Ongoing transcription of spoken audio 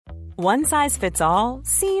One size fits all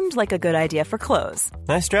seemed like a good idea for clothes.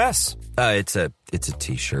 Nice dress. It's a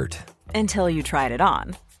t-shirt. Until you tried it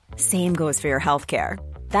on. Same goes for your healthcare.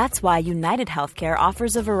 That's why United Healthcare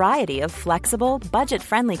offers a variety of flexible,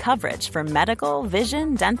 budget-friendly coverage for medical,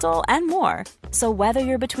 vision, dental, and more. So whether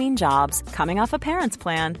you're between jobs, coming off a parent's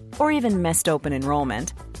plan, or even missed open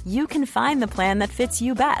enrollment, you can find the plan that fits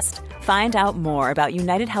you best. Find out more about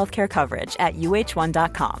United Healthcare coverage at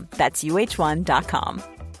uh1.com. That's uh1.com.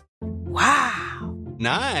 Wow.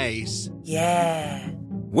 Nice. Yeah.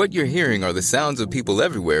 What you're hearing are the sounds of people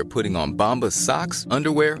everywhere putting on Bombas socks,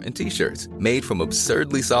 underwear, and T-shirts made from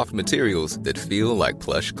absurdly soft materials that feel like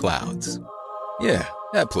plush clouds. Yeah,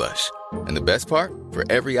 that plush. And the best part? For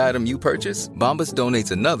every item you purchase, Bombas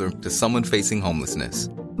donates another to someone facing homelessness.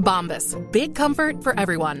 Bombas. Big comfort for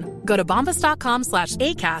everyone. Go to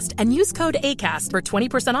bombas.com/ACAST and use code ACAST for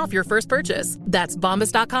 20% off your first purchase. That's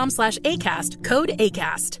bombas.com/ACAST. Code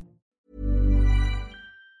ACAST.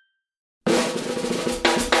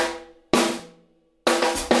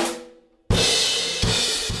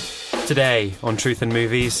 Today on Truth and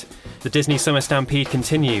Movies, the Disney Summer Stampede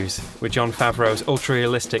continues with Jon Favreau's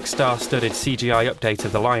ultra-realistic, star-studded CGI update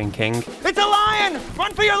of The Lion King. It's a lion!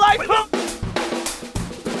 Run for your life!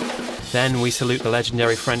 Then we salute the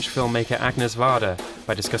legendary French filmmaker Agnès Varda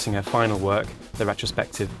by discussing her final work, the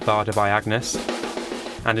retrospective Varda by Agnes.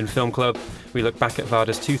 And in Film Club, we look back at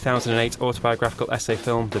Varda's 2008 autobiographical essay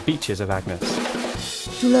film, The Beaches of Agnes.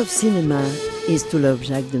 To love cinema is to love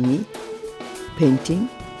Jacques Demy, painting,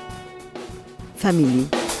 family.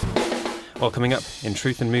 All coming up in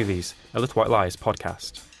Truth and Movies, a Little White Lies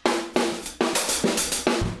podcast.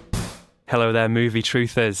 Hello there, movie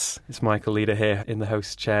truthers. It's Michael Leader here in the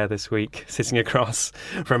host chair this week, sitting across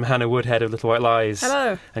from Hannah Woodhead of Little White Lies.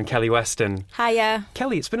 Hello. And Kelly Weston. Hiya.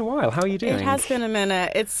 Kelly, it's been a while. How are you doing? It has been a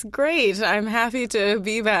minute. It's great. I'm happy to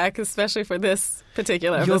be back, especially for this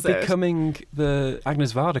particular episode. You're becoming the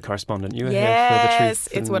Agnès Varda correspondent. You were here for the Truth. Yes,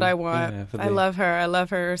 it's what I want. Yeah, I love her. I love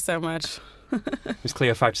her so much. It was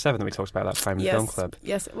Cleo 5 to 7 that we talked about that time in the Film Club.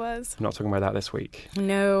 Yes, it was. I'm not talking about that this week.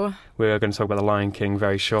 No. We're going to talk about The Lion King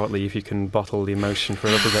very shortly, if you can bottle the emotion for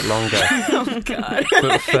a little bit longer. Oh, God.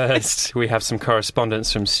 But first, we have some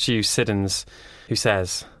correspondence from Stu Siddons, who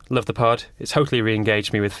says, "Love the pod. It totally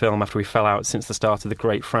re-engaged me with film after we fell out since the start of the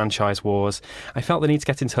great franchise wars. I felt the need to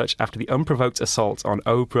get in touch after the unprovoked assault on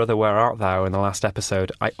Oh Brother Where Art Thou in the last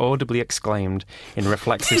episode. I audibly exclaimed in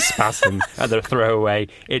reflexive spasm at the throwaway,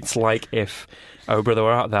 'It's like if Oh Brother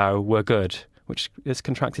Where Art Thou were good,' which is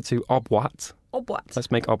contracted to Obwat. Obwat.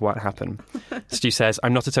 Let's make Obwat happen." Stu says,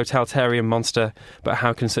 "I'm not a totalitarian monster, but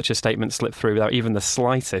how can such a statement slip through without even the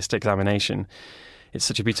slightest examination? It's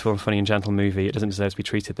such a beautiful and funny and gentle movie. It doesn't deserve to be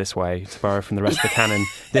treated this way. To borrow from the rest of the canon,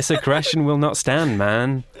 this aggression will not stand,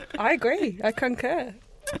 man." I agree. I concur.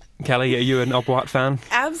 Kelly, are you an Obwat fan?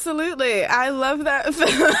 Absolutely. I love that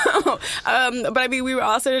film. But I mean, we were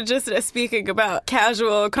also just speaking about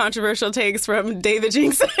casual, controversial takes from David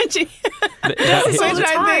Jinxaji. Which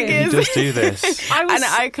I think is just do this. an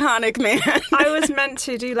iconic man. I was meant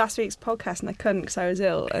to do last week's podcast and I couldn't because I was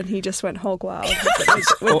ill, and he just went hog wild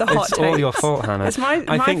with the hot It's takes. all your fault, Hannah. It's my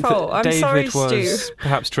I think fault. That I'm sorry, David was Stu.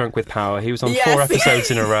 perhaps drunk with power. He was on Yes. 4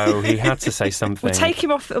 episodes in a row. He had to say something. We'll take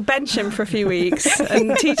him off, bench him for a few weeks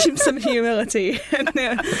and teach him some humility. And,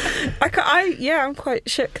 I'm quite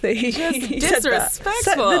shook that he said that.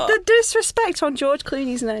 Disrespectful. The disrespect on George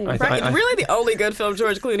Clooney's name. Really the only good film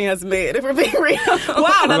George Clooney has made, if we're being real.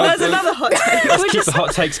 Wow, now there's another hot take. Let's keep the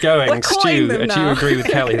hot takes going. we're coying Stu, them do you now. agree with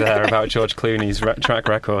Kelly there about George Clooney's track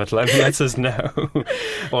record? Let us know.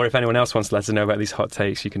 Or if anyone else wants to let us know about these hot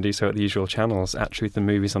takes, you can do so at the usual channels, at Truth and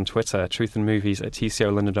Movies on Twitter,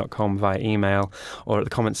 truthandmovies@tcolondon.com via email, or at the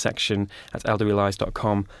comments section at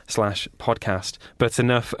ldwlies.com/podcast. But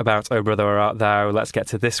enough about Oh Brother Where Art Thou. Let's get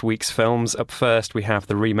to this week's films. Up first, we have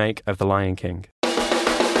the remake of The Lion King.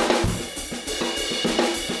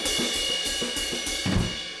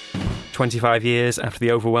 25 years after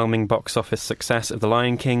the overwhelming box office success of The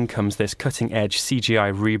Lion King comes this cutting-edge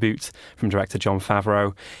CGI reboot from director Jon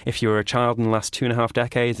Favreau. If you were a child in the last 2.5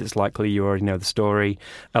 decades, it's likely you already know the story.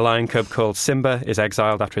 A lion cub called Simba is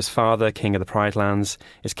exiled after his father, King of the Pride Lands,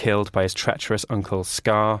 is killed by his treacherous uncle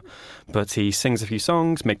Scar. But he sings a few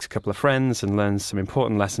songs, makes a couple of friends, and learns some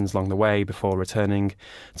important lessons along the way before returning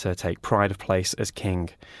to take pride of place as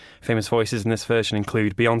king. Famous voices in this version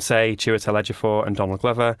include Beyoncé, Chiwetel Ejiofor and Donald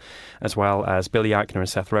Glover, as well as Billy Eichner and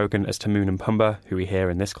Seth Rogen as Timon and Pumbaa, who we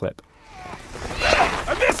hear in this clip.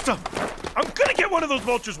 I missed him! I'm gonna get one of those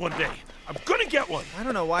vultures one day. I'm gonna get one. I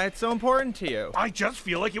don't know why it's so important to you. I just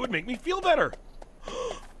feel like it would make me feel better.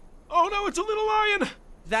 Oh no, it's a little lion!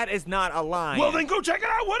 That is not a lion. Well, then go check it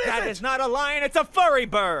out. What is it? That is not a lion. It's a furry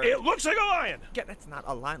bird. It looks like a lion. That's not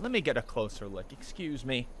a lion. Let me get a closer look. Excuse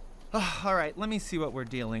me. Oh, all right, let me see what we're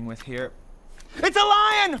dealing with here. It's a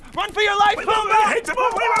lion! Run for your life, Pumbaa! Hey,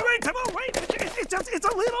 Timon, wait, Timon, wait. It's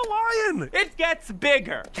a little lion. It gets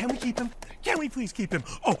bigger. Can we keep him? Can we please keep him?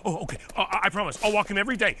 Oh, okay. I promise. I'll walk him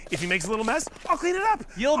every day. If he makes a little mess, I'll clean it up.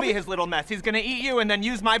 You'll be his little mess. He's gonna eat you and then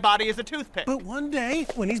use my body as a toothpick. But one day,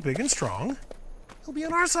 when he's big and strong, he'll be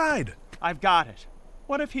on our side. I've got it.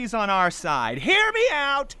 What if he's on our side? Hear me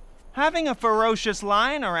out! Having a ferocious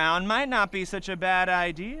lion around might not be such a bad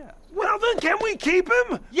idea. Well, then can we keep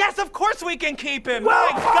him? Yes, of course we can keep him!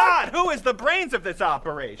 Well, my God, who is the brains of this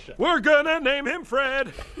operation? We're gonna name him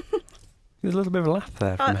Fred. There's a little bit of a laugh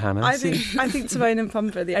there from Hannah. I think Timon and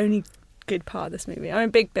Pumbaa are the only good part of this movie. I'm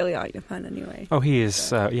a big Billy Eichner fan anyway. Oh, he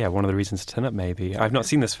is, one of the reasons to turn up, maybe. I've not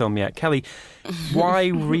seen this film yet. Kelly, why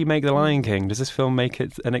remake The Lion King? Does this film make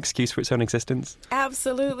it an excuse for its own existence?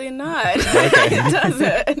 Absolutely not. It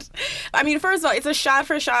doesn't. I mean, first of all, it's a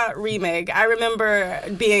shot-for-shot remake. I remember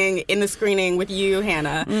being in the screening with you,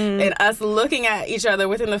 Hannah, and us looking at each other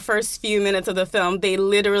within the first few minutes of the film. They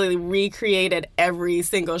literally recreated every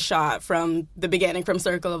single shot from the beginning, from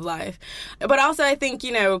Circle of Life. But also, I think,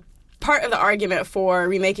 part of the argument for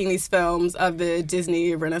remaking these films of the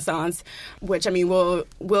Disney Renaissance, which, I mean,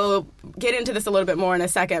 we'll get into this a little bit more in a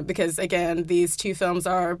second because, again, these two films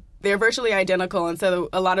they're virtually identical, and so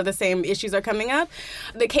a lot of the same issues are coming up.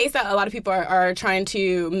 The case that a lot of people are trying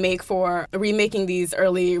to make for remaking these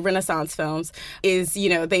early Renaissance films is,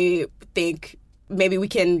 they think maybe we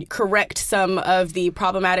can correct some of the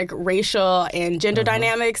problematic racial and gender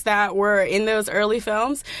dynamics that were in those early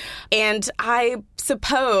films. And I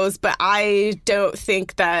suppose, but I don't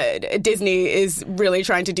think that Disney is really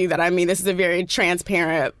trying to do that. I mean, this is a very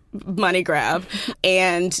transparent money grab,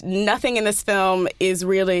 and nothing in this film is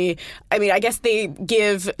really, I mean, I guess they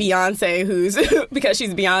give Beyonce, because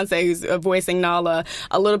she's Beyonce, who's voicing Nala,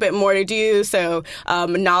 a little bit more to do, so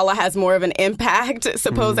Nala has more of an impact.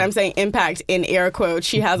 Suppose I'm saying impact in air quotes.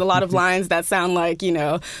 She has a lot of lines that sound like,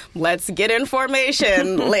 let's get in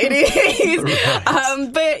formation, ladies. Right.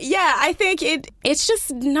 But yeah, I think it's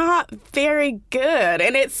just not very good,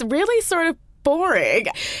 and it's really sort of boring.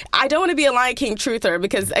 I don't want to be a Lion King truther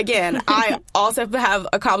because, again, I also have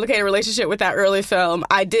a complicated relationship with that early film.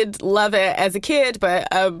 I did love it as a kid, but,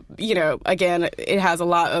 again, it has a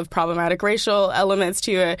lot of problematic racial elements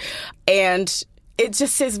to it. And it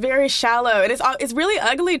just is very shallow. And it's really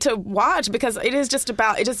ugly to watch because it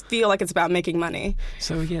just feel like it's about making money.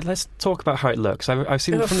 So, yeah, let's talk about how it looks. I've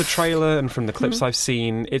seen it from the trailer and from the clips I've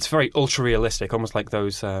seen. It's very ultra-realistic, almost like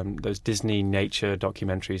those Disney nature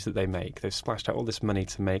documentaries that they make. They've splashed out all this money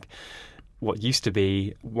to make what used to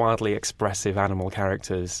be wildly expressive animal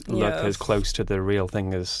characters look as close to the real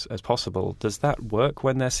thing as possible. Does that work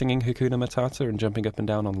when they're singing Hakuna Matata and jumping up and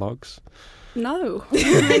down on logs? No.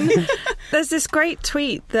 There's this great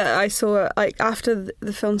tweet that I saw after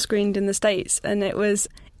the film screened in the States, and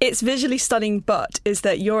it's visually stunning, but is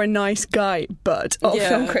that you're a nice guy, but of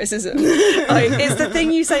film criticism. It's the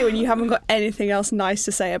thing you say when you haven't got anything else nice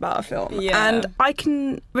to say about a film. Yeah. And I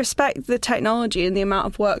can respect the technology and the amount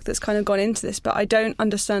of work that's kind of gone into this, but I don't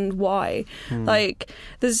understand why.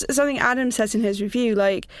 There's something Adam says in his review,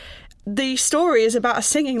 the story is about a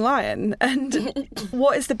singing lion, and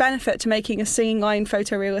what is the benefit to making a singing lion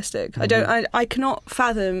photorealistic? I cannot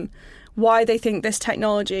fathom why they think this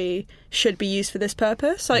technology should be used for this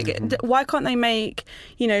purpose. Why can't they make,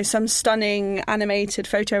 some stunning animated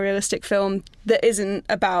photorealistic film that isn't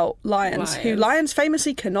about lions. Who lions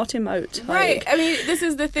famously cannot emote. Right. I mean, this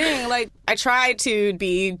is the thing. I tried to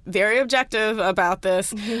be very objective about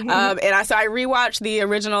this, and I rewatched the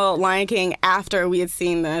original Lion King after we had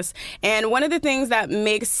seen this. And one of the things that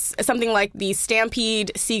makes something like the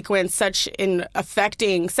Stampede sequence such an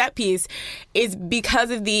affecting set piece is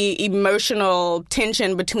because of the emotional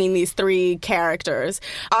tension between these three characters.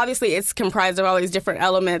 Obviously, it's comprised of all these different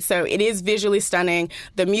elements, so it is visually stunning.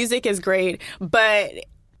 The music is great, but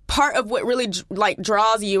part of what really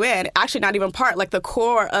draws you in, actually not even part, the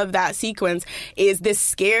core of that sequence is this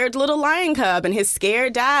scared little lion cub and his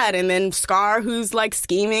scared dad, and then Scar who's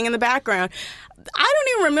scheming in the background. I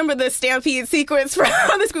don't even remember the Stampede sequence from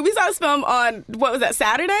this movie. We saw this film on, what was that,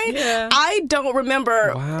 Saturday? Yeah. I don't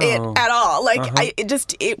remember it at all.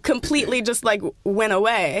 It completely just went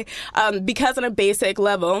away because on a basic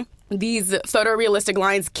level, these photorealistic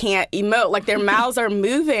lions can't emote. Like, their mouths are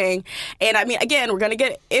moving. And I mean, again, we're going to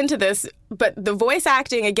get into this, but the voice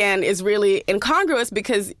acting, again, is really incongruous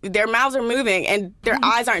because their mouths are moving and their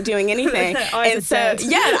eyes aren't doing anything. Their eyes are dead.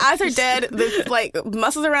 Yeah, the eyes are dead. The, like,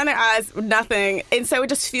 muscles around their eyes, nothing. And so it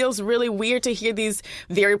just feels really weird to hear these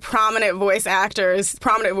very prominent voice actors,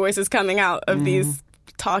 prominent voices coming out of these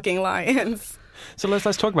talking lions. So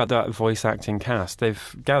let's talk about that voice acting cast.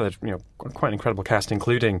 They've gathered, quite an incredible cast,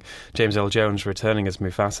 including James Earl Jones returning as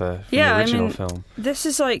Mufasa from the original film. This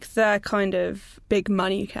is like their kind of big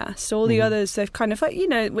money cast. All the others, they've kind of like,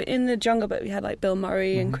 in the Jungle Book we had like Bill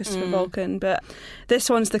Murray and Christopher Walken, but this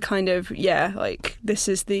one's the kind of, like this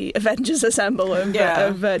is the Avengers Assemble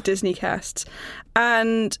of Disney casts.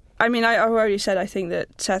 And I mean, I already said I think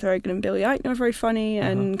that Seth Rogen and Billy Eichner are very funny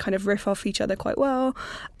and kind of riff off each other quite well.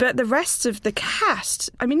 But the rest of the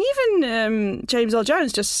cast, I mean, even James Earl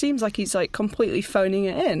Jones just seems like he's like completely phoning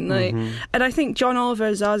it in. Like, and I think John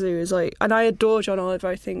Oliver Zazu is like, and I adore John Oliver.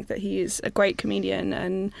 I think that he is a great comedian,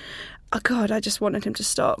 and oh God, I just wanted him to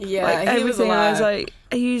stop. Yeah, like, he everything. was a lot. I was like,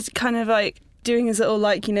 he's kind of like doing his little,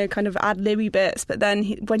 like, kind of ad-libby bits, but then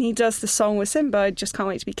when he does the song with Simba, I just can't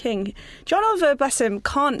wait to be king. John Oliver, bless him,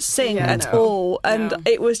 can't sing at all, and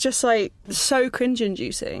it was just like so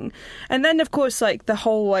cringe-inducing. And then of course, like, the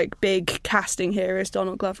whole like big casting here is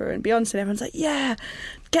Donald Glover and Beyonce, and everyone's like, yeah,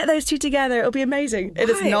 get those two together, it'll be amazing. It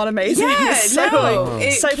is not amazing. Yeah, it's so,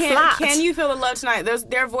 so flat. Can you feel the love tonight?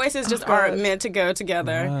 Their voices just aren't meant to go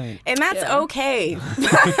together, and that's okay.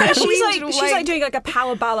 she's like doing like a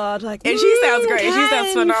power ballad, like, and she sounds great. She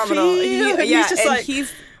sounds phenomenal. He's just like,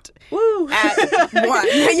 he's woo at 1.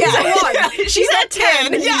 He's at 1. She's at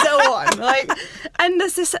 10. Yeah. He's at 1. Like, and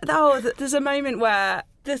there's this. There's a moment where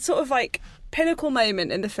the sort of like pinnacle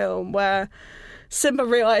moment in the film where Simba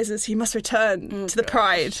realises he must return to the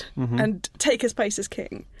Pride and take his place as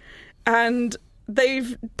king. And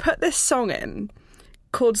they've put this song in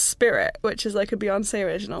called Spirit, which is like a Beyonce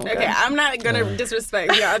original. Okay, I'm not going to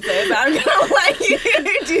disrespect Beyonce, but I'm going to let you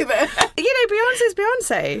do that. Beyonce's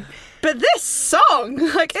Beyonce. But this song,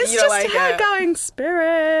 like, it's just like her going,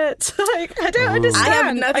 Spirit. Like, I don't understand. I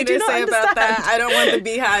have nothing to say about that. I don't want the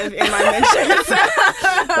Beehive in my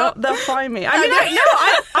mentions. They'll find me. I mean,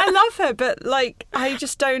 I love her, but, like, I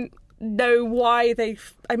just don't know why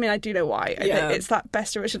I do know why. I think it's that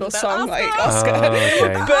best original song, like, Oscar.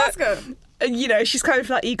 Okay. But she's kind of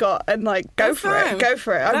like EGOT, and like, go for it.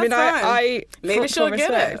 I mean, I maybe she'll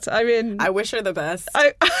get it. I mean, I wish her the best.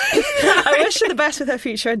 I wish her the best with her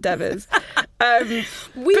future endeavours. Can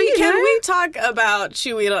we talk about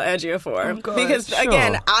Chiwetel Ejiofor? Because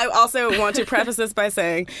again, I also want to preface this by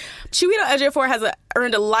saying Chiwetel Ejiofor has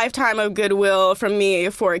earned a lifetime of goodwill from me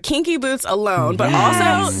for Kinky Boots alone, but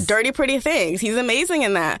also Dirty Pretty Things. He's amazing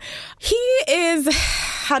in that. He is,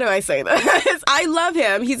 how do I say this? I love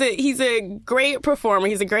him. He's a great performer.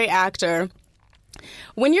 He's a great actor.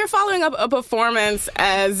 When you're following up a performance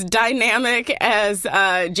as dynamic as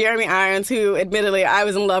Jeremy Irons, who admittedly I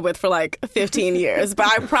was in love with for like 15 years, but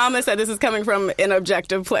I promise that this is coming from an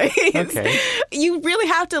objective place. Okay. You really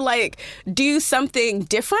have to like do something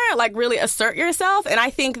different, like really assert yourself. And I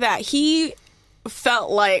think that he felt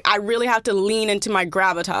like I really have to lean into my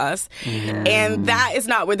gravitas. And that is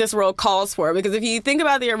not what this role calls for, because if you think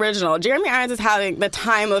about the original, Jeremy Irons is having the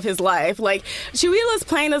time of his life. Like, Chiwetel is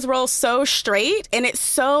playing this role so straight and it's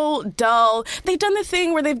so dull. They've done the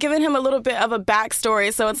thing where they've given him a little bit of a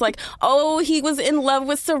backstory, so it's like, oh, he was in love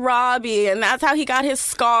with Sarabi and that's how he got his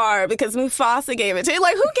scar because Mufasa gave it to him.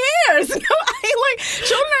 Like, who cares?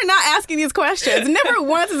 Children are not asking these questions. Never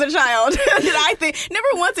once as a child did I think, never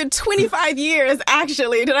once in 25 years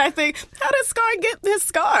actually did I think, how did Scar get his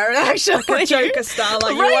scar, actually? Like a Joker style,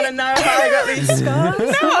 like, you want to know how I got these scars?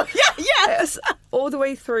 No, yeah. All the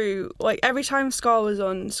way through, like, every time Scar was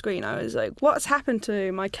on screen, I was like, what's happened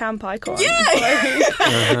to my camp icon?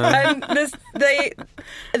 Yeah! And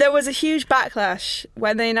there was a huge backlash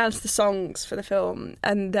when they announced the songs for the film,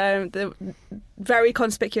 and the very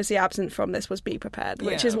conspicuously absent from this was Be Prepared,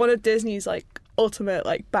 which is one of Disney's, like, ultimate,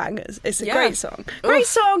 like, bangers. It's a great song. Great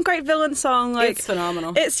song, great villain song. Like, it's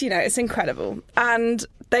phenomenal. It's, it's incredible. And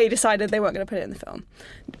they decided they weren't going to put it in the film.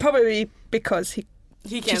 Probably because he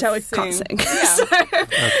can't sing. Yeah. So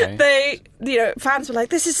they, fans were like,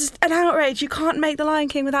 this is an outrage. You can't make The Lion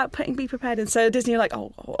King without putting Be Prepared in. So Disney were like,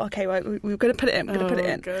 oh, okay, well, we're going to put it in.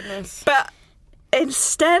 Goodness. But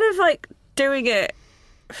instead of, like, doing it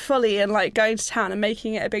fully and like going to town and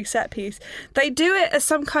making it a big set piece. They do it as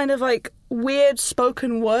some kind of like weird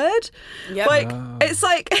spoken word. Yep. Like it's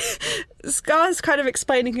like Scar's kind of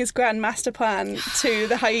explaining his grand master plan to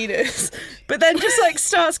the hyenas, but then just like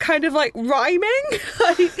starts kind of like rhyming,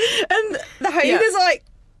 and the hyenas are like,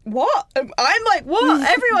 what? I'm like, what?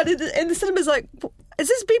 Everyone in the cinema is like, is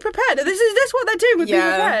this Be Prepared? Is this what they're doing with Be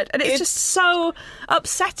Prepared? And it's just so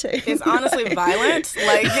upsetting. It's honestly violent.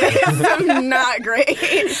 Like, it's not great.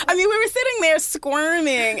 I mean, we were sitting there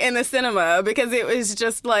squirming in the cinema because it was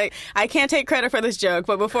just like, I can't take credit for this joke,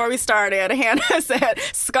 but before we started, Hannah said,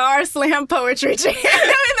 Scar slam poetry jam. I mean,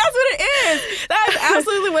 that's what it is. That's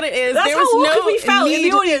absolutely what it is. That's there how was awkward no we felt need. in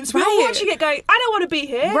the audience. We Right. were watching it going, I don't want to be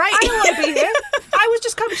here. Right. I don't want to be here. I was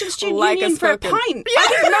just coming to the student Like union a for a spoken. pint. I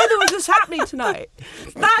didn't know there was this happening tonight.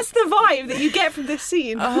 That's the vibe that you get from this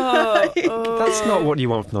scene. That's not what you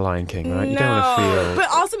want from The Lion King, right? You don't want to feel... But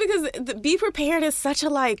also because Be Prepared is such a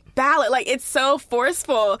like ballad, like it's so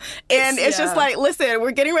forceful, and it's just like, listen,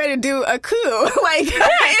 we're getting ready to do a coup, like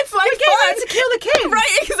it's like we're getting ready to kill the king,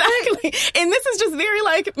 right? Exactly. And this is just very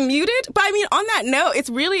like muted. But I mean, on that note, it's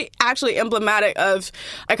really actually emblematic of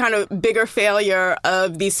a kind of bigger failure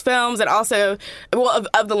of these films, and also, well,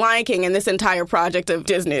 of The Lion King and this entire project of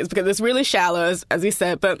Disney's, because it's really shallow, as we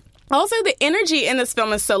said, but. Also, the energy in this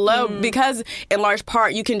film is so low because, in large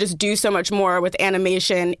part, you can just do so much more with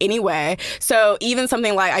animation anyway. So even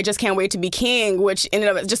something like I Just Can't Wait to Be King, which in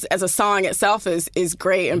and of just as a song itself is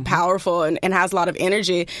great and powerful and has a lot of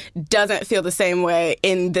energy, doesn't feel the same way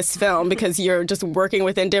in this film because you're just working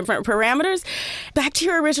within different parameters. Back to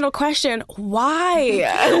your original question, why?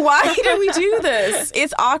 Why do we do this?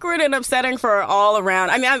 It's awkward and upsetting for all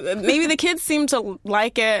around. I mean, maybe the kids seem to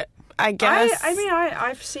like it. I guess.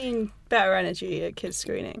 I've seen better energy at kids'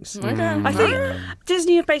 screenings. Okay. I think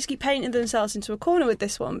Disney have basically painted themselves into a corner with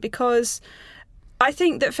this one because I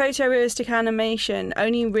think that photorealistic animation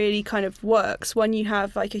only really kind of works when you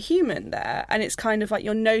have like a human there, and it's kind of like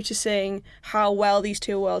you're noticing how well these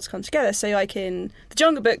two worlds come together. So like in The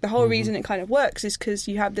Jungle Book, the whole reason it kind of works is because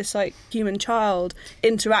you have this like human child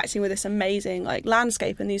interacting with this amazing like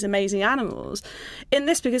landscape and these amazing animals. In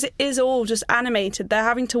this, because it is all just animated, they're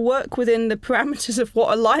having to work within the parameters of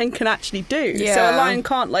what a lion can actually do. Yeah. So a lion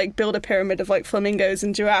can't like build a pyramid of like flamingos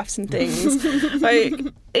and giraffes and things. Like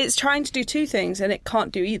it's trying to do two things and it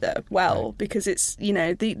can't do either well because it's, you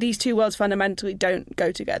know, these two worlds fundamentally don't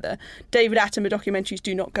go together. David Attenborough documentaries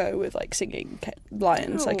do not go with like singing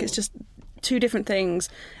lions. Like it's just two different things,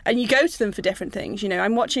 and you go to them for different things. You know,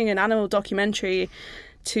 I'm watching an animal documentary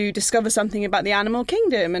to discover something about the animal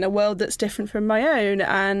kingdom and a world that's different from my own,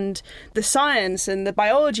 and the science and the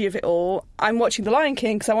biology of it all. I'm watching The Lion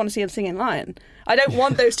King because I want to see a singing lion. I don't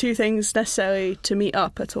want those two things necessarily to meet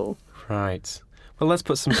up at all. Right. Well, let's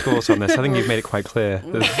put some scores on this. I think you've made it quite clear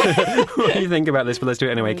what you think about this, but let's do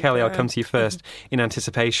it anyway. Kelly, I'll come to you first. In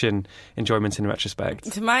anticipation, enjoyment in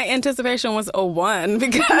retrospect. My anticipation was a 1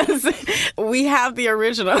 because we have the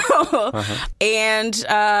original. And,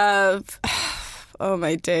 oh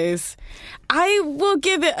my days. I will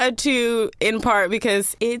give it a 2 in part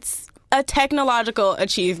because it's a technological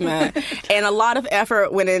achievement and a lot of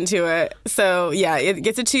effort went into it. So yeah, it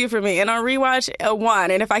gets a 2 for me. And on rewatch, a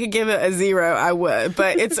 1. And if I could give it a 0, I would.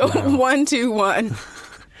 But it's a 1, 2, 1.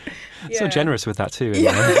 So generous with that too.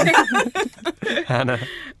 Yeah. Hannah.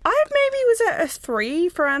 I maybe was at a 3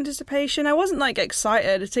 for anticipation. I wasn't like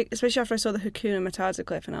excited, especially after I saw the Hakuna Matata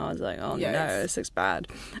clip, and I was like, oh no, this looks bad.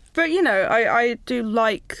 But you know, I do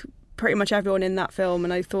like pretty much everyone in that film,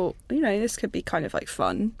 and I thought, you know, this could be kind of like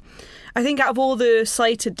fun. I think out of all the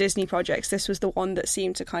slated Disney projects, this was the one that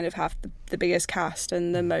seemed to kind of have the biggest cast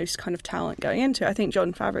and the most kind of talent going into it. I think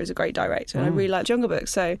Jon Favreau is a great director, and I really like Jungle Book,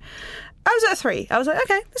 so I was at a 3. I was like,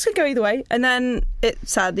 okay, this could go either way. And then it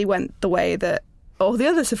sadly went the way that all the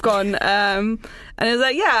others have gone. And it was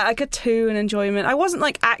like, yeah, like a 2 in enjoyment. I wasn't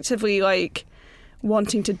like actively like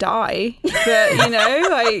wanting to die, but you know,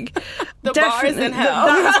 like the bar is in hell.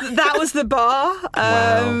 That was the bar.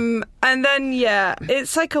 Wow. And then yeah,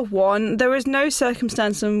 it's like a 1. There is no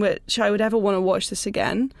circumstance in which I would ever want to watch this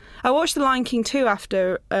again. I watched The Lion King 2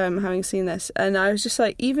 after having seen this, and I was just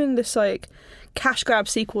like, even this like cash grab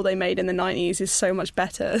sequel they made in the 90s is so much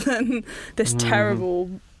better than this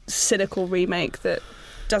terrible, cynical remake that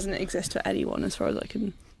doesn't exist for anyone as far as I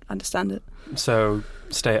can understand it. So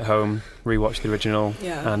stay at home, rewatch the original,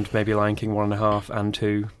 and maybe Lion King 1.5 and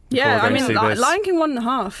 2 Yeah, I going mean, to see this. Lion King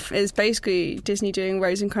 1.5 is basically Disney doing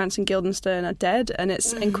Rosencrantz and Guildenstern are dead, and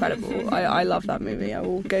it's incredible. I love that movie. I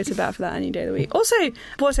will go to bat for that any day of the week. Also, I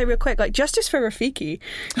want to say real quick, like, justice for Rafiki.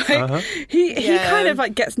 Like, he kind of,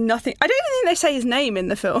 like, gets nothing. I don't even think they say his name in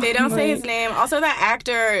the film. They don't say his name. Also, that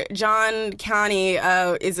actor, John County,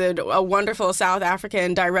 is a wonderful South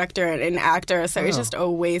African director and actor, so it's just a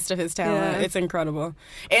waste of his talent. Yeah. It's incredible.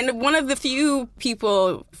 And one of the few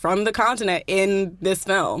people from the continent in this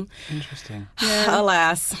film. Interesting. Yeah.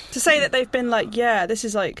 Alas. To say that they've been like, this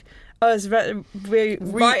is like us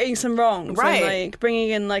righting some wrongs, right? And like bringing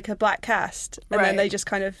in like a black cast, and right. then they just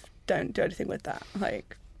kind of don't do anything with that,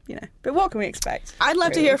 like. You know, but what can we expect? I'd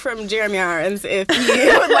love to hear from Jeremy Irons if he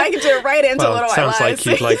would like to write into Little White Lies. Sounds like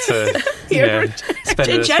you'd like to spend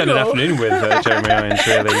an afternoon with Jeremy Irons,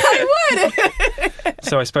 really. I would.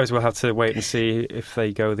 So I suppose we'll have to wait and see if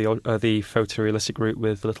they go the photorealistic route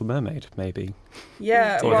with Little Mermaid, maybe.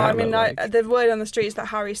 Yeah, What well, would I that mean, look like? the word on the street is that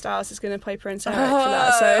Harry Styles is going to play Prince Eric for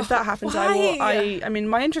that. So if that happens, I mean,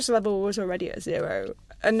 my interest level was already at 0,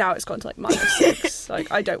 and now it's gone to like -6.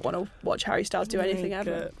 Like, I don't want to watch Harry Styles do anything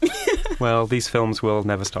ever. Well, these films will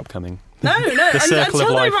never stop coming. No, The circle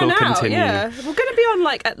until of life they run will out. continue. Yeah, we're going to be on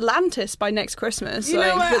like Atlantis by next Christmas. You like,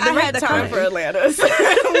 know what? The I rate had they're time coming. for Atlantis,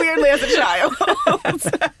 weirdly, as a child.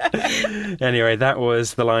 Anyway, that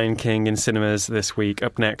was The Lion King in cinemas this week.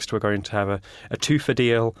 Up next, we're going to have a two-for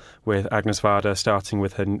deal with Agnes Varda, starting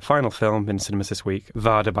with her final film in cinemas this week,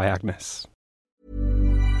 Varda by Agnes.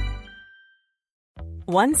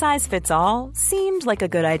 One size fits all seemed like a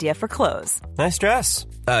good idea for clothes. Nice dress.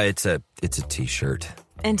 It's a t-shirt.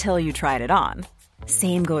 Until you tried it on.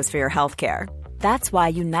 Same goes for your healthcare. That's why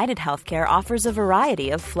United Healthcare offers a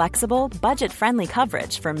variety of flexible, budget-friendly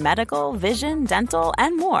coverage for medical, vision, dental,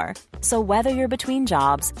 and more. So whether you're between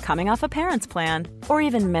jobs, coming off a parent's plan, or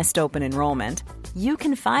even missed open enrollment, you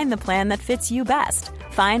can find the plan that fits you best.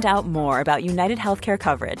 Find out more about United Healthcare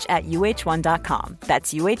coverage at uh1.com.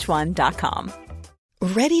 That's uh1.com.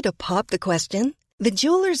 Ready to pop the question? The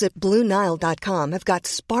jewelers at BlueNile.com have got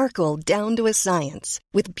sparkle down to a science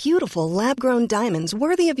with beautiful lab-grown diamonds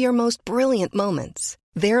worthy of your most brilliant moments.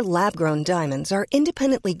 Their lab-grown diamonds are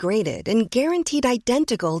independently graded and guaranteed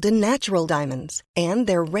identical to natural diamonds, and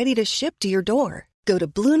they're ready to ship to your door. Go to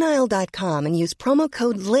BlueNile.com and use promo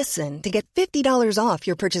code LISTEN to get $50 off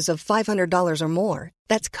your purchase of $500 or more.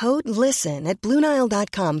 That's code LISTEN at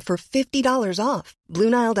BlueNile.com for $50 off.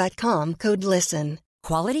 BlueNile.com, code LISTEN.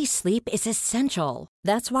 Quality sleep is essential.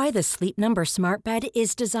 That's why the Sleep Number Smart Bed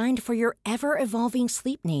is designed for your ever-evolving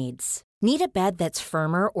sleep needs. Need a bed that's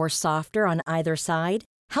firmer or softer on either side?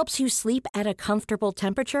 Helps you sleep at a comfortable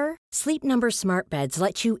temperature? Sleep Number Smart Beds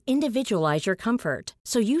let you individualize your comfort,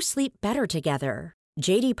 so you sleep better together.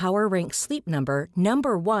 J.D. Power ranks Sleep Number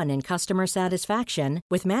number 1 in customer satisfaction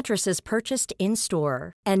with mattresses purchased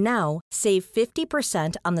in-store. And now, save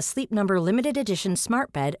 50% on the Sleep Number Limited Edition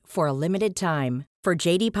Smart Bed for a limited time. For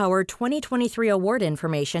J.D. Power 2023 award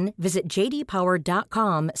information, visit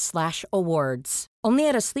jdpower.com/awards. Only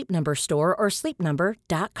at a Sleep Number store or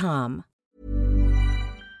sleepnumber.com.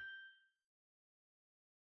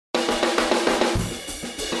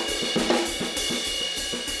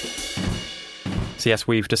 So yes,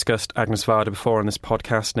 we've discussed Agnes Varda before on this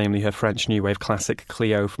podcast, namely her French New Wave classic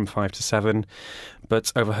Cleo from 5 to 7.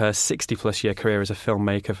 But over her 60-plus year career as a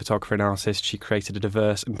filmmaker, photographer and artist, she created a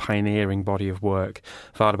diverse and pioneering body of work.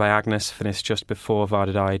 Varda by Agnes, finished just before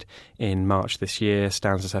Varda died in March this year,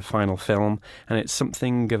 stands as her final film, and it's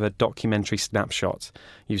something of a documentary snapshot,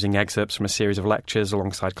 using excerpts from a series of lectures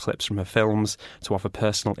alongside clips from her films to offer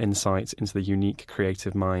personal insights into the unique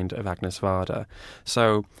creative mind of Agnes Varda.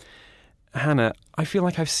 So, Hannah, I feel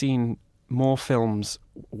like I've seen more films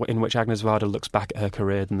in which Agnes Varda looks back at her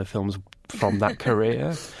career than the films from that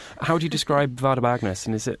career. How do you describe Varda by Agnes,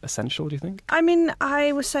 and is it essential, do you think? I mean,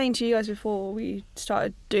 I was saying to you guys before we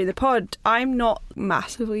started doing the pod, I'm not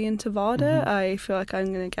massively into Varda. I feel like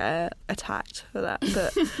I'm going to get attacked for that.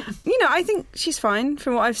 But, you know, I think she's fine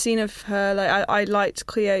from what I've seen of her. Like, I liked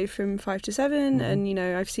Cleo from 5 to 7, and, you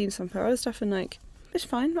know, I've seen some of her other stuff, and, like, it's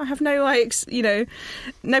fine. I have no, like, you know,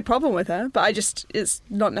 no problem with her, but it's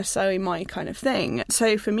not necessarily my kind of thing.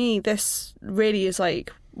 So for me, this really is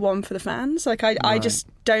like one for the fans. Like, I just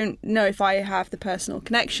don't know if I have the personal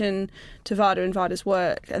connection to Varda and Varda's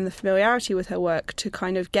work and the familiarity with her work to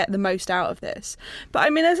kind of get the most out of this. But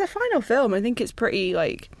I mean, as a final film, I think it's pretty,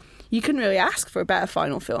 like, you couldn't really ask for a better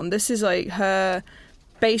final film. This is like her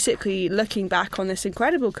basically looking back on this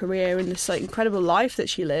incredible career and this, like, incredible life that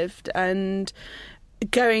she lived, and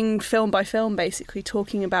going film by film, basically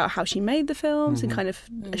talking about how she made the films and kind of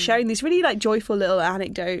sharing these really like joyful little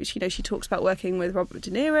anecdotes. You know, she talks about working with Robert De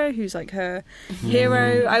Niro, who's like her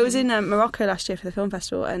hero. I was in Morocco last year for the film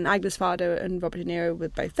festival, and Agnes Varda and Robert De Niro were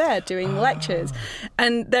both there doing lectures,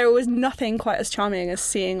 and there was nothing quite as charming as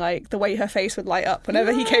seeing like the way her face would light up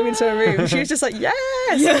whenever he came into a room. She was just like,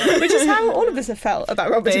 yes, which is how all of us have felt about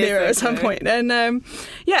Robert De Niro at some point. And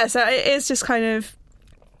so it is just kind of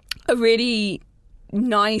a really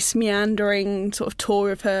nice meandering sort of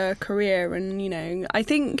tour of her career. And, you know, I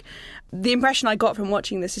think the impression I got from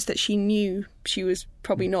watching this is that she knew she was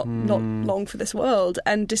probably not long for this world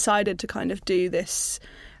and decided to kind of do this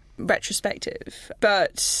retrospective.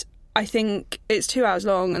 But I think it's 2 hours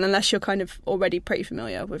long, and unless you're kind of already pretty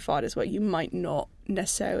familiar with Varda's work, you might not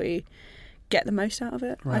necessarily get the most out of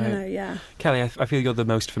it. Right. I don't know, yeah. Kelly, I feel you're the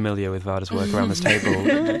most familiar with Varda's work around this table.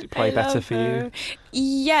 Did it play better for you?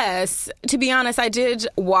 Yes. To be honest, I did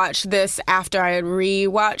watch this after I had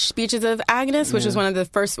re-watched Speeches of Agnes, which was one of the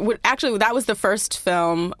first... Actually, that was the first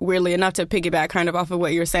film, weirdly enough, to piggyback kind of off of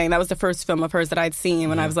what you were saying. That was the first film of hers that I'd seen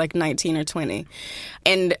when I was like 19 or 20.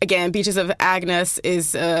 And again, Speeches of Agnes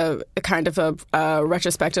is a kind of a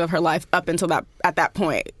retrospective of her life up until at that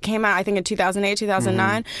point. It came out, I think, in 2008,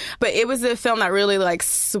 2009. But it was a film that really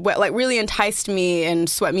really enticed me and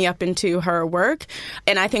swept me up into her work.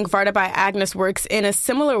 And I think Varda by Agnes works in a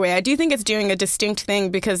similar way. I do think it's doing a distinct thing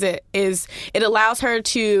because it allows her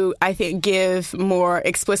to, I think, give more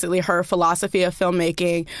explicitly her philosophy of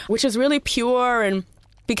filmmaking, which is really pure, and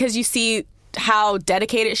because you see how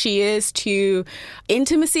dedicated she is to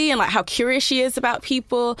intimacy and like how curious she is about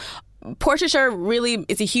people. Portraiture really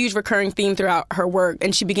is a huge recurring theme throughout her work,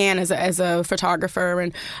 and she began as a photographer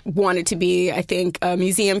and wanted to be, I think, a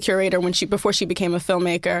museum curator before she became a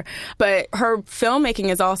filmmaker. But her filmmaking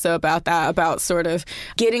is also about that, about sort of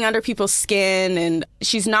getting under people's skin, and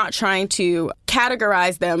she's not trying to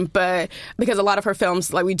categorize them, but because a lot of her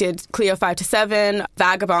films, like we did Cleo 5 to 7,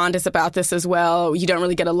 Vagabond is about this as well. You don't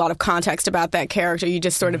really get a lot of context about that character. You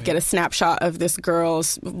just sort of get a snapshot of this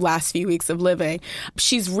girl's last few weeks of living.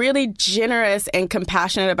 She's really generous and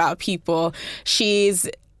compassionate about people. She's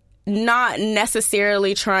not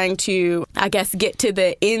necessarily trying to, I guess, get to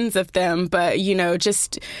the ends of them, but, you know,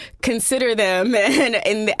 just consider them and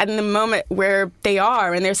in the moment where they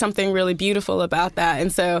are. And there's something really beautiful about that.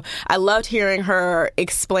 And so I loved hearing her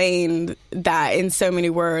explain that in so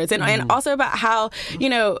many words. And also about how, you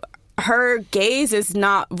know, her gaze is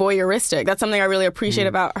not voyeuristic. That's something I really appreciate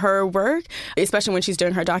about her work, especially when she's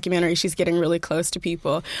doing her documentary. She's getting really close to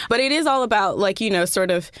people. But it is all about, like, you know, sort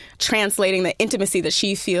of translating the intimacy that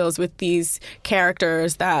she feels with these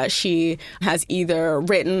characters that she has either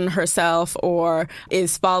written herself or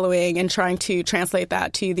is following, and trying to translate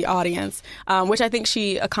that to the audience, which I think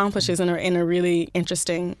she accomplishes in a really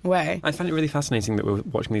interesting way. I find it really fascinating that we're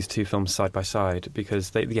watching these two films side by side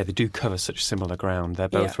because they do cover such similar ground. They're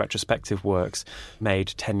both retrospective works made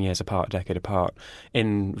 10 years apart, a decade apart.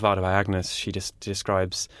 In Varda by Agnes, she just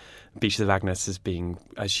describes Speeches of Agnes as being,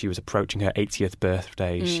 as she was approaching her 80th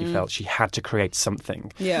birthday, she felt she had to create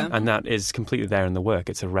something. Yeah. And that is completely there in the work.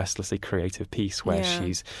 It's a restlessly creative piece where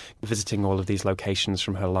she's visiting all of these locations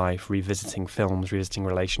from her life, revisiting films, revisiting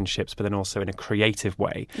relationships, but then also in a creative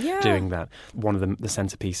way doing that. One of the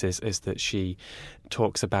centerpieces is that she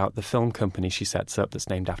talks about the film company she sets up that's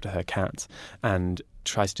named after her cat, and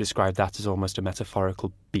tries to describe that as almost a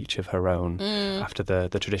metaphorical beach of her own, after the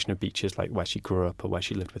tradition of beaches like where she grew up or where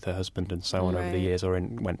she lived with her husband and so on over the years, or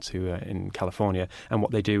went to in California. And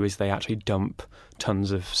what they do is they actually dump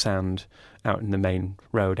tons of sand out in the main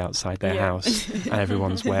road outside their house, and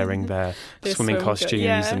everyone's wearing their swimming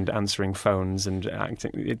costumes and answering phones and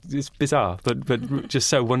acting. It's bizarre, but just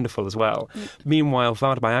so wonderful as well. Meanwhile,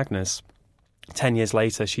 Varda by Agnes, 10 years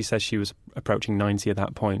later, she says she was approaching 90 at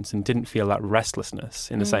that point and didn't feel that restlessness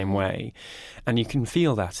in the same way. And you can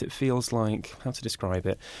feel that. It feels like, how to describe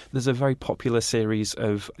it? There's a very popular series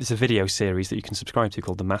it's a video series that you can subscribe to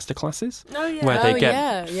called The Masterclasses. Oh, yeah. Where they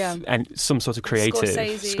get and some sort of creative.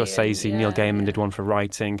 Scorsese, Neil Gaiman did one for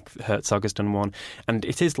writing. Herzog has done one. And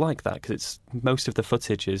it is like that because most of the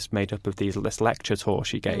footage is made up of this lecture tour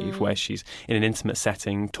she gave where she's in an intimate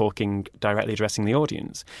setting talking, directly addressing the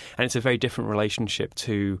audience. And it's a very different relationship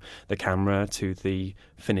to the camera, to the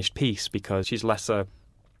finished piece, because she's less a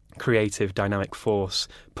creative, dynamic force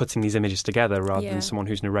putting these images together rather than someone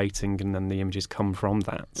who's narrating and then the images come from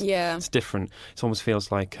that. Yeah. It's different. It almost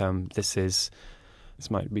feels like this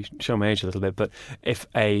might be show my age a little bit, but if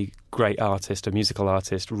a great artist, a musical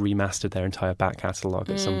artist, remastered their entire back catalogue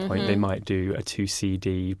at some point, they might do a 2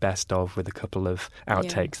 CD best of with a couple of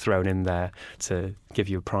outtakes thrown in there to give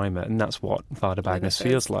you a primer, and that's what Varda Bagnes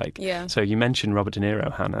feels like. Yeah. So you mentioned Robert De Niro,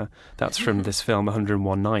 Hannah. That's from this film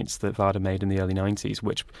 101 Nights that Varda made in the early 90s,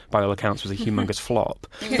 which by all accounts was a humongous flop.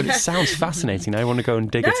 But it sounds fascinating. I want to go and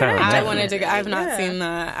dig it out. I want to dig it. I've not seen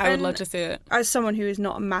that. I would love to see it. As someone who is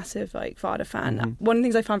not a massive Varda fan, one of the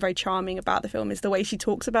things I found very charming about the film is the way she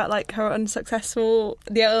talks about her unsuccessful,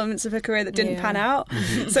 the elements of her career that didn't pan out.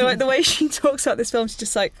 So the way she talks about this film, she's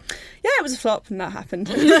just like, yeah, it was a flop and that happened.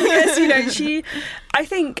 Yes, I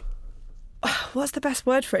think, what's the best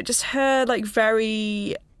word for it? Just her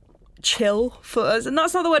very chill for us, and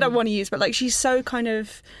that's not the word I want to use, but she's so kind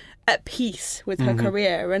of at peace with her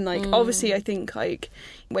career, and obviously I think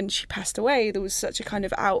when she passed away there was such a kind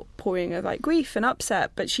of outpouring of grief and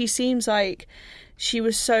upset, but she seems like she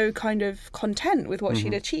was so kind of content with what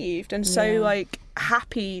she'd achieved, and so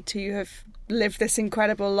happy to have lived this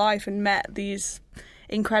incredible life and met these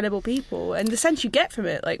incredible people, and the sense you get from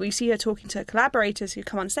it, we see her talking to her collaborators who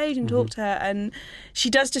come on stage and talk to her, and she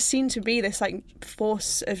does just seem to be this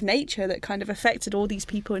force of nature that kind of affected all these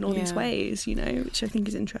people in all these ways, which I think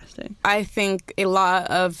is interesting. I think a lot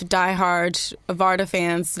of diehard Varda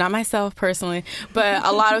fans, not myself personally, but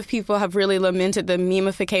a lot of people have really lamented the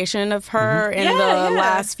memification of her in the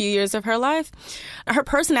last few years of her life. Her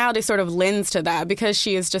personality sort of lends to that, because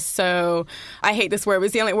she is just so, I hate this word, but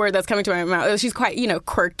it's the only word that's coming to my mouth. She's quite,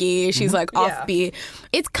 quirky. She's offbeat.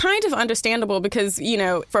 It's kind of understandable because,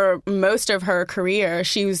 for most of her career,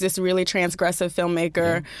 she was this really transgressive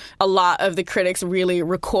filmmaker. A lot of the critics really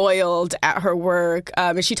recoiled at her work.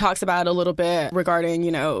 And she talks about it a little bit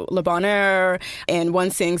regarding, Le Bonheur, and one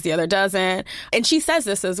sings, the other doesn't. And she says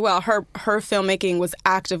this as well. Her filmmaking was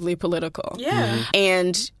actively political. Yeah.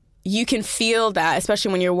 And you can feel that,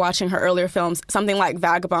 especially when you're watching her earlier films, something like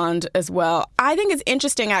Vagabond as well. I think it's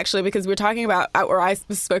interesting, actually, because we're talking about, or I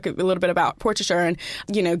spoke a little bit about portraiture and,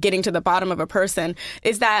 getting to the bottom of a person,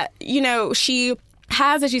 is that, she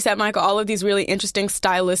has, as you said, Michael, all of these really interesting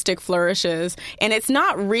stylistic flourishes. And it's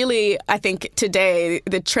not really, I think, today,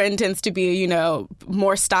 the trend tends to be,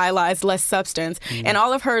 more stylized, less substance. And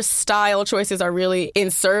all of her style choices are really in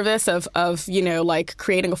service of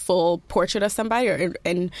creating a full portrait of somebody.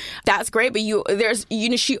 And that's great. But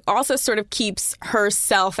she also sort of keeps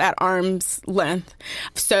herself at arm's length.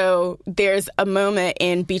 So there's a moment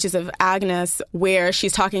in Beaches of Agnes where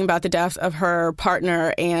she's talking about the death of her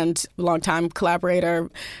partner and longtime collaborator,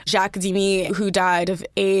 Jacques Demy, who died of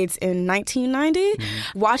AIDS in 1990.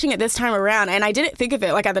 Watching it this time around, and I didn't think of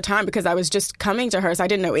it at the time because I was just coming to her, so I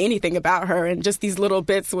didn't know anything about her, and just these little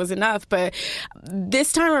bits was enough. But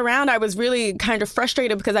this time around, I was really kind of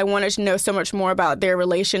frustrated because I wanted to know so much more about their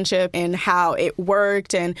relationship and how it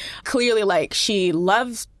worked. And clearly, she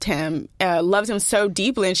loved him so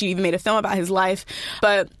deeply, and she even made a film about his life.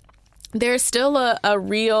 But there's still a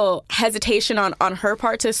real hesitation on her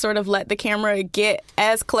part to sort of let the camera get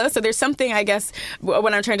as close. So there's something, I guess,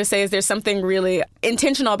 what I'm trying to say is there's something really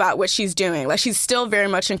intentional about what she's doing. She's still very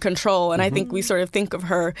much in control. And I think we sort of think of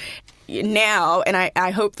her now, and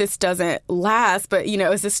I hope this doesn't last, but,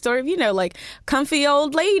 it's this sort of, comfy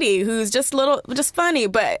old lady who's just funny,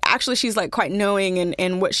 but actually she's, quite knowing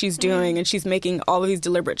in what she's doing, and she's making all of these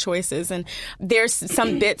deliberate choices. And there's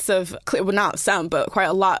some bits of, well, not some, but quite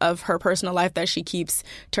a lot of her personal life that she keeps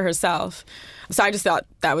to herself. So I just thought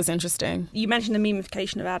that was interesting. You mentioned the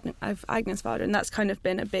memification of Agnes Varda, and that's kind of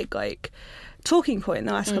been a big, talking point in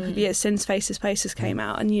the last couple of years since Faces Places came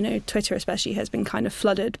out, and Twitter especially has been kind of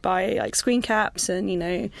flooded by screen caps and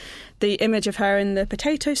the image of her in the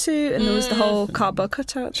potato suit, and there was the whole cardboard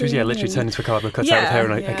cutout. She was literally turned into a cardboard cutout with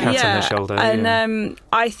her and a cat on her shoulder. And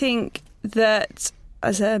I think that,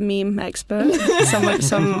 as a meme expert,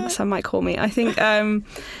 some might call me, I think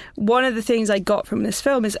one of the things I got from this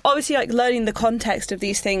film is obviously learning the context of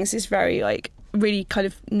these things is very really kind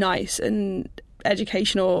of nice and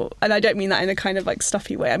educational, and I don't mean that in a kind of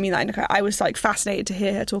stuffy way. I mean that in I was fascinated to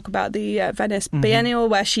hear her talk about the Venice Biennial,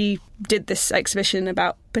 where she did this exhibition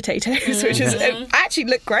about potatoes, which is actually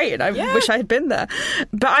looked great, and I wish I had been there.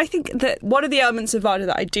 But I think that one of the elements of Varda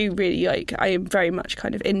that I do really I am very much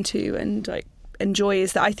kind of into and enjoy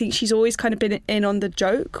is that I think she's always kind of been in on the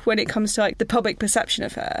joke when it comes to the public perception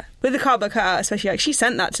of her. With the cardboard cutout especially, she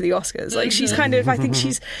sent that to the Oscars. She's kind of, I think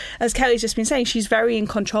she's, as Kelly's just been saying, she's very in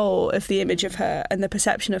control of the image of her and the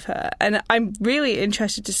perception of her. And I'm really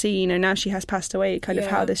interested to see, now she has passed away, kind of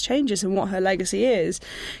how this changes and what her legacy is.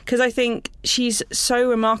 Because I think she's so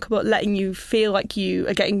remarkable at letting you feel like you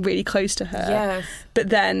are getting really close to her. Yes. But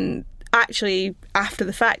then actually, after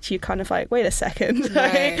the fact, you're kind of like, wait a second.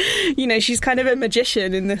 Right. You know, she's kind of a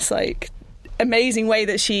magician in this, like, amazing way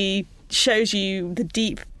that she shows you the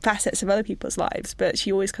deep facets of other people's lives, but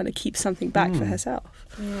she always kind of keeps something back for herself.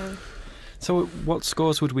 Yeah. So what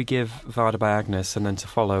scores would we give Varda by Agnes, and then to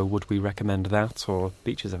follow, would we recommend that or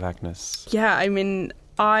Beaches of Agnes? Yeah, I mean,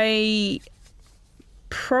 I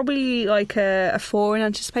probably like a 4 in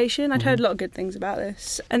anticipation. I'd heard a lot of good things about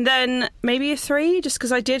this. And then maybe a 3, just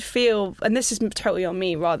because I did feel, and this is totally on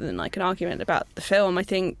me rather than like an argument about the film, I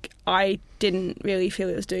think I didn't really feel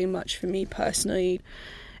it was doing much for me personally.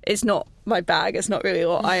 It's not my bag. It's not really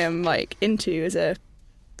what I am like into as a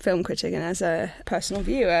film critic and as a personal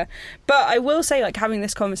viewer. But I will say, like, having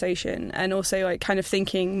this conversation and also like kind of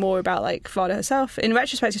thinking more about like Varda herself, in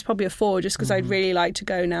retrospect it's probably a 4, just because I'd really like to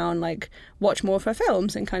go now and like watch more of her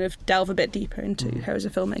films and kind of delve a bit deeper into her as a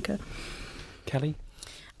filmmaker. Kelly?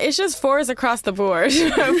 It's just 4s across the board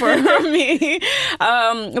for me.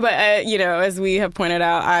 But, you know, as we have pointed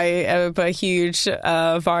out, I am a huge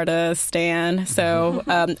Varda stan. So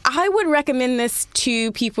I would recommend this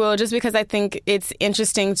to people just because I think it's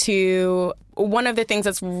interesting to... One of the things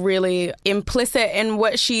that's really implicit in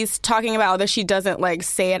what she's talking about, although she doesn't, like,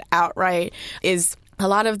 say it outright, is... a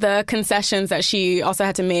lot of the concessions that she also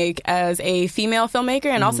had to make as a female filmmaker,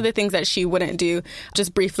 and also the things that she wouldn't do.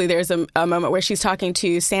 Just briefly, there's a moment where she's talking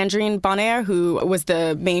to Sandrine Bonnaire, who was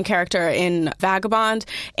the main character in Vagabond,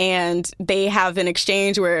 and they have an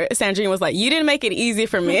exchange where Sandrine was like, "You didn't make it easy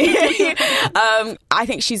for me." I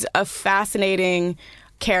think she's a fascinating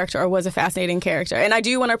character, or was a fascinating character. And I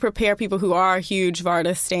do want to prepare people who are huge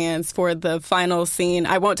Varda stans for the final scene.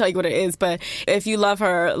 I won't tell you what it is, but if you love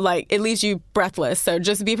her, like, it leaves you breathless. So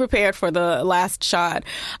just be prepared for the last shot.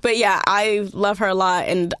 But yeah, I love her a lot,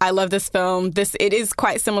 and I love this film. It is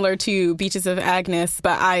quite similar to Beaches of Agnes,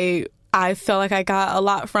 but I feel like I got a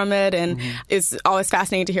lot from it, and it's always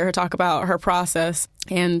fascinating to hear her talk about her process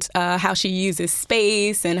and how she uses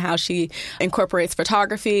space and how she incorporates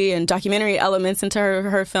photography and documentary elements into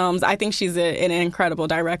her films. I think she's an incredible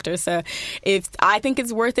director. So I think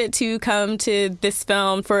it's worth it to come to this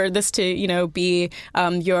film, for this to, you know, be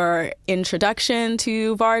your introduction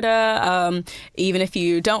to Varda. Even if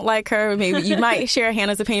you don't like her, maybe you might share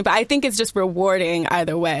Hannah's opinion, but I think it's just rewarding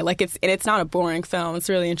either way. Like, it's not a boring film. It's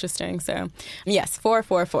really interesting. So yes, 4.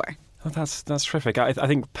 Oh, that's terrific. I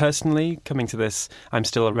think personally, coming to this, I'm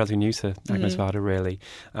still relatively new to Agnes Varda, really.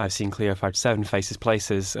 I've seen Cleo 5-7, Faces,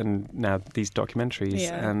 Places, and now these documentaries.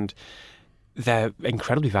 Yeah. And they're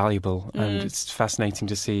incredibly valuable, and it's fascinating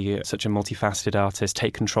to see such a multifaceted artist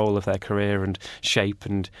take control of their career and shape.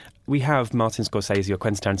 And we have Martin Scorsese or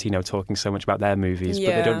Quentin Tarantino talking so much about their movies,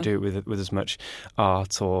 but they don't do it with as much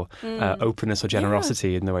art or openness or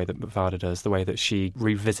generosity in the way that Varda does, the way that she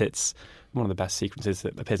revisits. One of the best sequences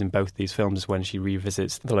that appears in both these films is when she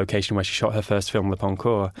revisits the location where she shot her first film, Le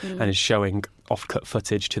Poncourt, and is showing off-cut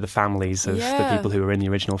footage to the families of the people who were in the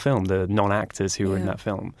original film, the non-actors who were in that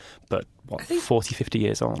film. But, 40, 50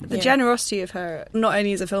 years on. The generosity of her, not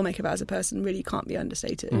only as a filmmaker but as a person, really can't be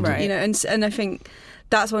understated. Right. You know, and I think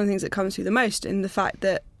that's one of the things that comes through the most in the fact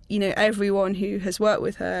that, you know, everyone who has worked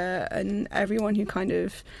with her and everyone who kind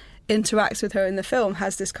of interacts with her in the film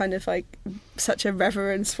has this kind of like such a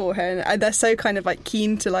reverence for her, and they're so kind of like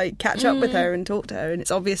keen to like catch up with her and talk to her, and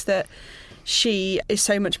it's obvious that she is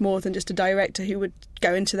so much more than just a director who would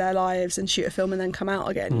go into their lives and shoot a film and then come out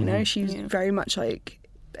again. You know, she's very much like,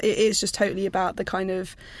 it is just totally about the kind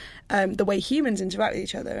of the way humans interact with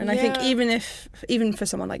each other. And I think even for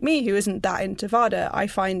someone like me who isn't that into Varda, I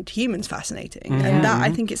find humans fascinating. And that, I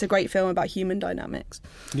think it's a great film about human dynamics.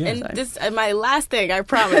 Yeah. And this my last thing, I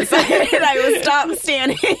promise. I will stop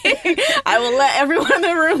standing. I will let everyone in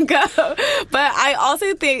the room go. But I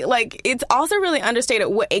also think, like, it's also really understated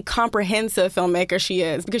what a comprehensive filmmaker she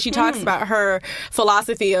is, because she talks about her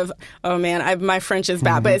philosophy of, oh man, my French is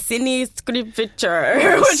bad, but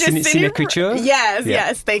ciné-scripture, which is ciné-écriture?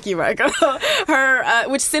 Yes, thank you, Michael. Her,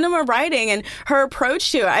 with cinema writing and her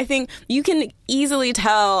approach to it, I think you can easily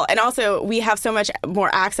tell. And also, we have so much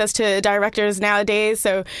more access to directors nowadays,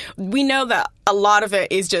 so we know that a lot of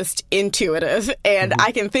it is just intuitive. And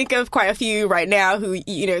I can think of quite a few right now who,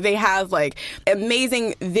 you know, they have like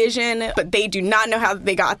amazing vision, but they do not know how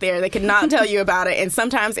they got there. They cannot tell you about it. And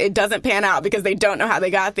sometimes it doesn't pan out because they don't know how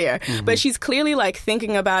they got there. But she's clearly like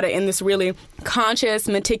thinking about it in this really conscious,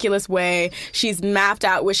 meticulous way. She's mapped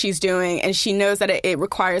out what she's doing, and she knows that it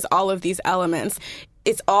requires all of these elements.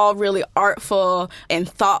 it's all really artful and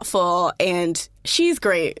thoughtful, and she's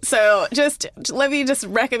great. So let me just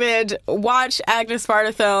recommend, watch Agnes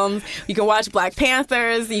Varda films. You can watch Black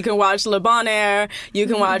Panthers, you can watch Le Bon Air, you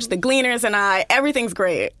can watch The Gleaners and I. Everything's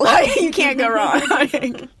great. Like, you can't go wrong.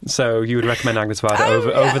 So you would recommend Agnes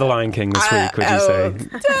Varda over The Lion King this week, would you say?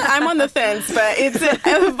 I'm on the fence, but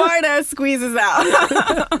Varda squeezes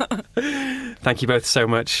out. Thank you both so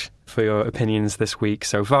much for your opinions this week.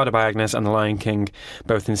 So Varda by Agnes and The Lion King,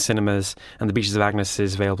 both in cinemas, and The Beaches of Agnes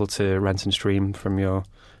is available to rent and stream from your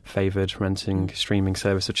favoured renting streaming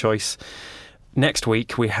service of choice. Next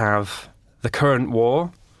week we have The Current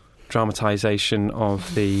War, dramatisation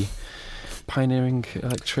of the pioneering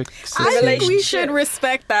electric system. I think we should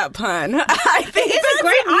respect that pun. I think it's a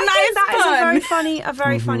great, nice pun. Is a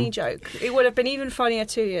very funny joke. It would have been even funnier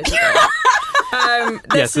 2 years ago.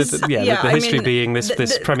 The history being this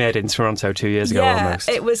premiered in Toronto 2 years ago almost.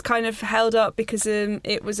 It was kind of held up because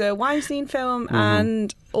it was a Weinstein film,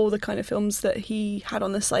 and all the kind of films that he had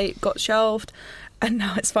on the slate got shelved, and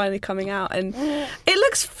now it's finally coming out, and it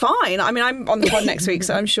looks fine. I mean, I'm on the pod next week,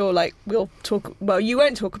 so I'm sure we'll talk. Well, you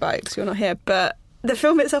won't talk about it because you're not here, but the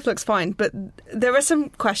film itself looks fine. But there are some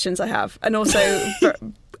questions I have, and also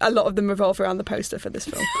a lot of them revolve around the poster for this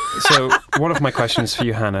film. So one of my questions for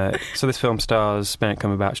you, Hannah, so this film stars Benedict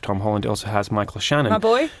Cumberbatch, Tom Holland. It also has Michael Shannon. My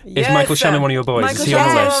boy? Is Michael Shannon one of your boys? Michael Is he on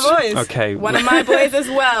the list? One of my boys. Okay. One of my boys as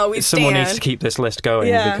well. Someone needs to keep this list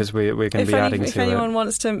going because we're going to be adding to it. If anyone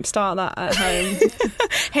wants to start that at home.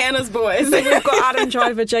 Hannah's boys. So we've got Adam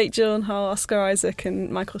Driver, Jake Gyllenhaal, Oscar Isaac and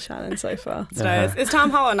Michael Shannon so far. Nice. Is Tom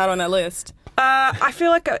Holland not on that list? I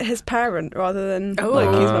feel like his parent rather than he's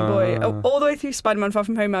my boy. All the way through Spider-Man Far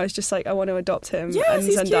From Home, I was just like, I want to adopt him and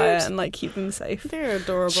Zendaya and keep them safe. They're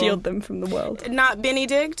adorable. Shield them from the world. Not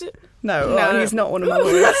Benedict? No, he's not one of my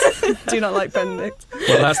boys. Do not like Benedict.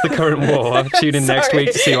 Well, that's The Current War. Tune in next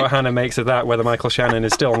week to see what Hannah makes of that, whether Michael Shannon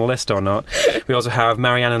is still on the list or not. We also have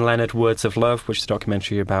Marianne and Leonard, Words of Love, which is a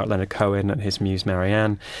documentary about Leonard Cohen and his muse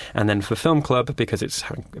Marianne. And then for Film Club, because it's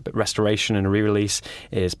a restoration and a re-release,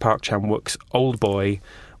 is Park Chan-wook's Old Boy,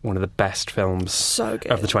 one of the best films of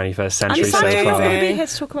the 21st century so far. I'm going to be here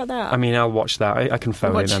to talk about that. I mean, I'll watch that. I can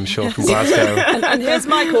phone in, I'm sure, from Glasgow. and here's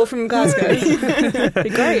Michael from Glasgow. Be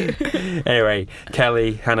great. Anyway,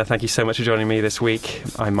 Kelly, Hannah, thank you so much for joining me this week.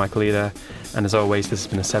 I'm Michael Eder, and as always, this has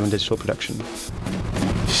been a 7 Digital production.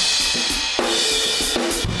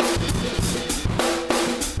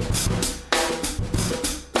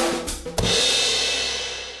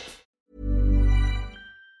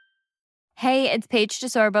 Hey, it's Paige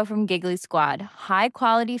DeSorbo from Giggly Squad. High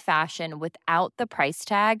quality fashion without the price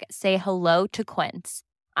tag. Say hello to Quince.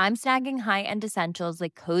 I'm snagging high-end essentials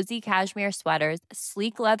like cozy cashmere sweaters,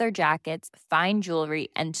 sleek leather jackets, fine jewelry,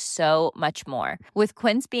 and so much more. With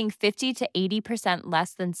Quince being 50 to 80%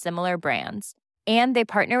 less than similar brands. And they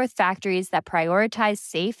partner with factories that prioritize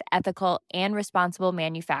safe, ethical, and responsible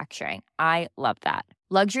manufacturing. I love that.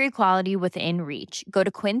 Luxury quality within reach. Go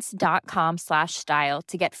to quince.com/style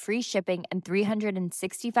to get free shipping and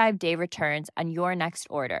 365-day returns on your next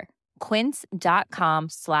order.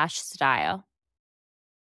 Quince.com/style.